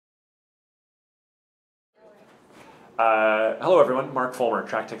Hello everyone, Mark Folmer,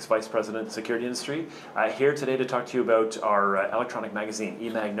 TrackTik's Vice President, Security Industry, here today to talk to you about our electronic magazine,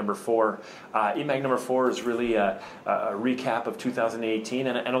 eMag number 4. eMag number 4 is really a recap of 2018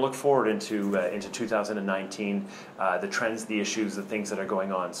 and a look forward into 2019, the trends, the issues, the things that are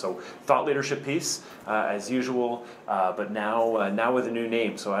going on. So thought leadership piece, as usual, but now with a new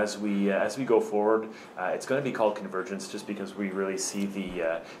name. So as we go forward, it's going to be called Convergence, just because we really see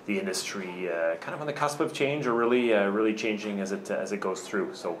the industry kind of on the cusp of change, or really changing as it goes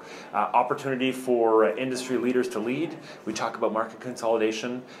through. So opportunity for industry leaders to lead. We talk about market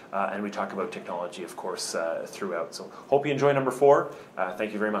consolidation, and we talk about technology, of course, throughout. So hope you enjoy number 4.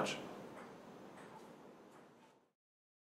 Thank you very much.